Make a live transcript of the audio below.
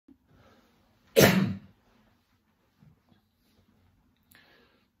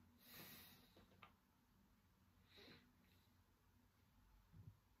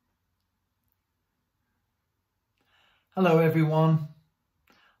Hello everyone.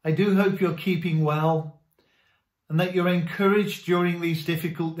 I do hope you're keeping well and that you're encouraged during these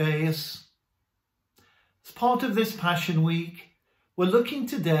difficult days. As part of this Passion Week, we're looking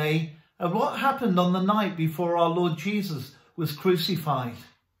today at what happened on the night before our Lord Jesus was crucified.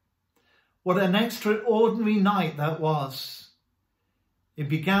 What an extraordinary night that was. It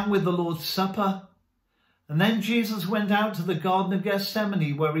began with the Lord's Supper, and then Jesus went out to the Garden of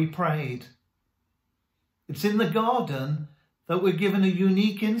Gethsemane where he prayed. It's in the garden that we're given a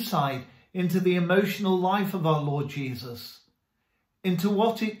unique insight into the emotional life of our Lord Jesus, into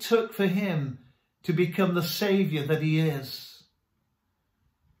what it took for him to become the Saviour that he is.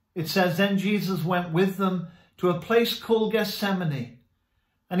 It says, then Jesus went with them to a place called Gethsemane,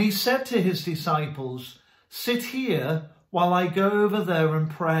 and he said to his disciples, sit here while I go over there and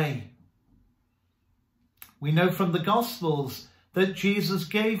pray. We know from the Gospels that Jesus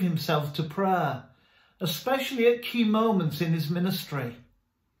gave himself to prayer, especially at key moments in his ministry.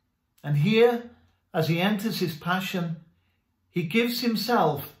 And here, as he enters his passion, he gives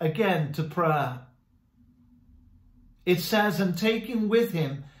himself again to prayer. It says, and taking with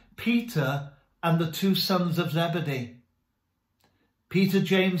him Peter and the two sons of Zebedee. Peter,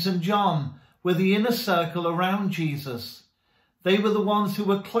 James and John were the inner circle around Jesus. They were the ones who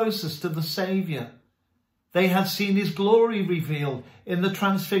were closest to the Saviour. They had seen his glory revealed in the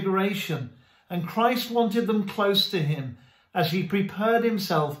Transfiguration, and Christ wanted them close to him as he prepared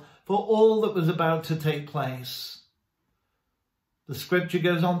himself for all that was about to take place. The scripture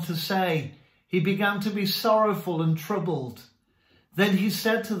goes on to say, he began to be sorrowful and troubled. Then he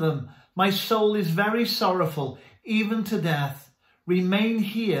said to them, my soul is very sorrowful, even to death. Remain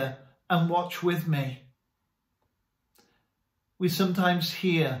here and watch with me. We sometimes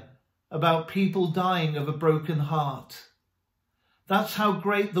hear about people dying of a broken heart. That's how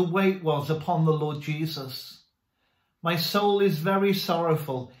great the weight was upon the Lord Jesus. My soul is very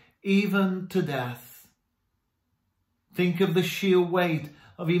sorrowful, even to death. Think of the sheer weight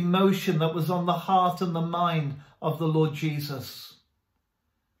of emotion that was on the heart and the mind of the Lord Jesus.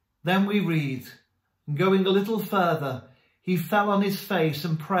 Then we read, going a little further, he fell on his face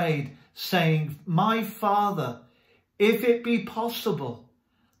and prayed, saying, my Father, if it be possible,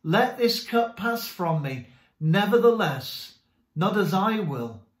 let this cup pass from me. Nevertheless, not as I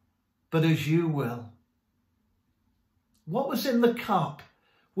will, but as you will. What was in the cup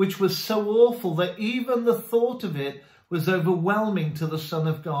which was so awful that even the thought of it was overwhelming to the Son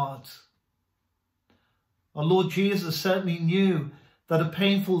of God? Our Lord Jesus certainly knew that a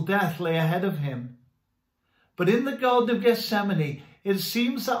painful death lay ahead of him. But in the Garden of Gethsemane, it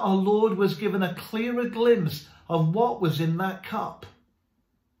seems that our Lord was given a clearer glimpse of what was in that cup.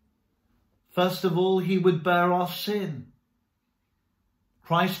 First of all, he would bear our sin.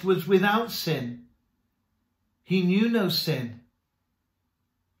 Christ was without sin. He knew no sin.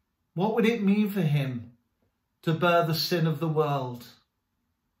 What would it mean for him to bear the sin of the world?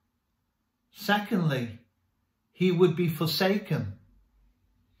 Secondly, he would be forsaken.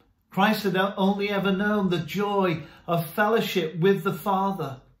 Christ had only ever known the joy of fellowship with the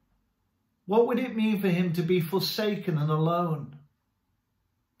Father. What would it mean for him to be forsaken and alone?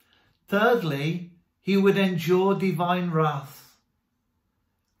 Thirdly, he would endure divine wrath.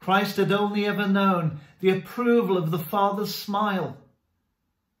 Christ had only ever known the approval of the Father's smile.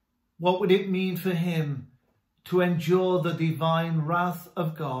 What would it mean for him to endure the divine wrath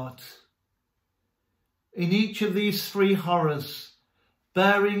of God? In each of these three horrors,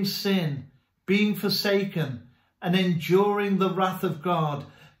 bearing sin, being forsaken, and enduring the wrath of God,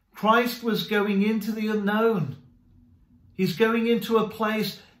 Christ was going into the unknown. He's going into a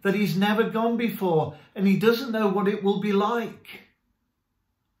place that he's never gone before, and he doesn't know what it will be like.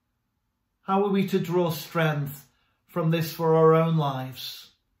 How are we to draw strength from this for our own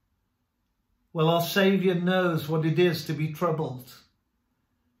lives? Well, our Saviour knows what it is to be troubled.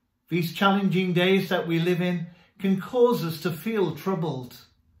 These challenging days that we live in can cause us to feel troubled.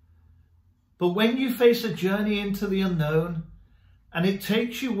 But when you face a journey into the unknown, and it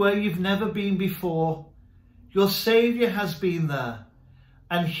takes you where you've never been before, your Saviour has been there,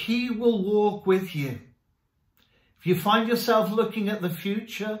 and he will walk with you. If you find yourself looking at the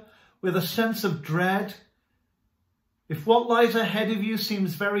future with a sense of dread, if what lies ahead of you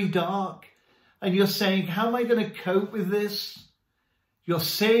seems very dark, and you're saying, how am I going to cope with this? Your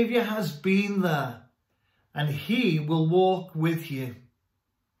Saviour has been there, and he will walk with you.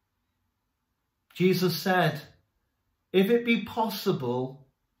 Jesus said, if it be possible,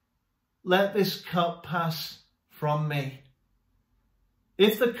 let this cup pass from me.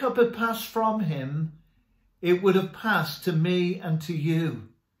 If the cup had passed from him, it would have passed to me and to you.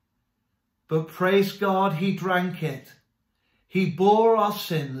 But praise God, he drank it, He bore our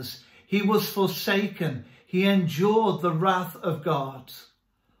sins. He was forsaken. He endured the wrath of God.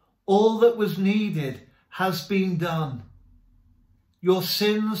 All that was needed has been done. Your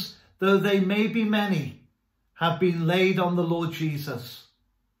sins, though they may be many, have been laid on the Lord Jesus.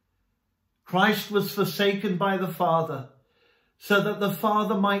 Christ was forsaken by the Father, so that the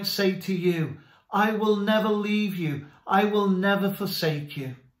Father might say to you, I will never leave you. I will never forsake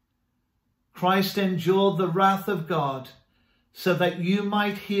you. Christ endured the wrath of God, so that you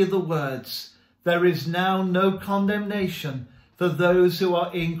might hear the words, there is now no condemnation for those who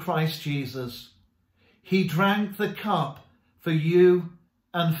are in Christ Jesus. He drank the cup for you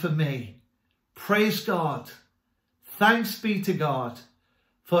and for me. Praise God. Thanks be to God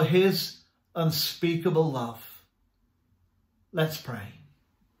for his unspeakable love. Let's pray.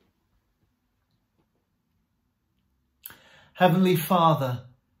 Heavenly Father,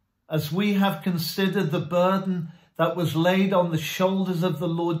 as we have considered the burden that was laid on the shoulders of the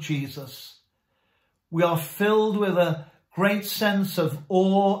Lord Jesus, we are filled with a great sense of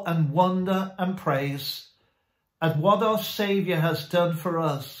awe and wonder and praise at what our Saviour has done for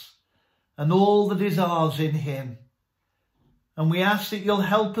us and all that is ours in him. And we ask that you'll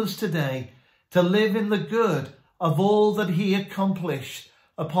help us today to live in the good of all that he accomplished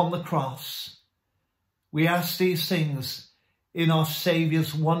upon the cross. We ask these things in our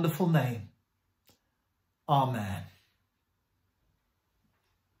Saviour's wonderful name. Amen.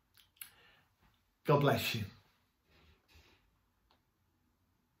 God bless you.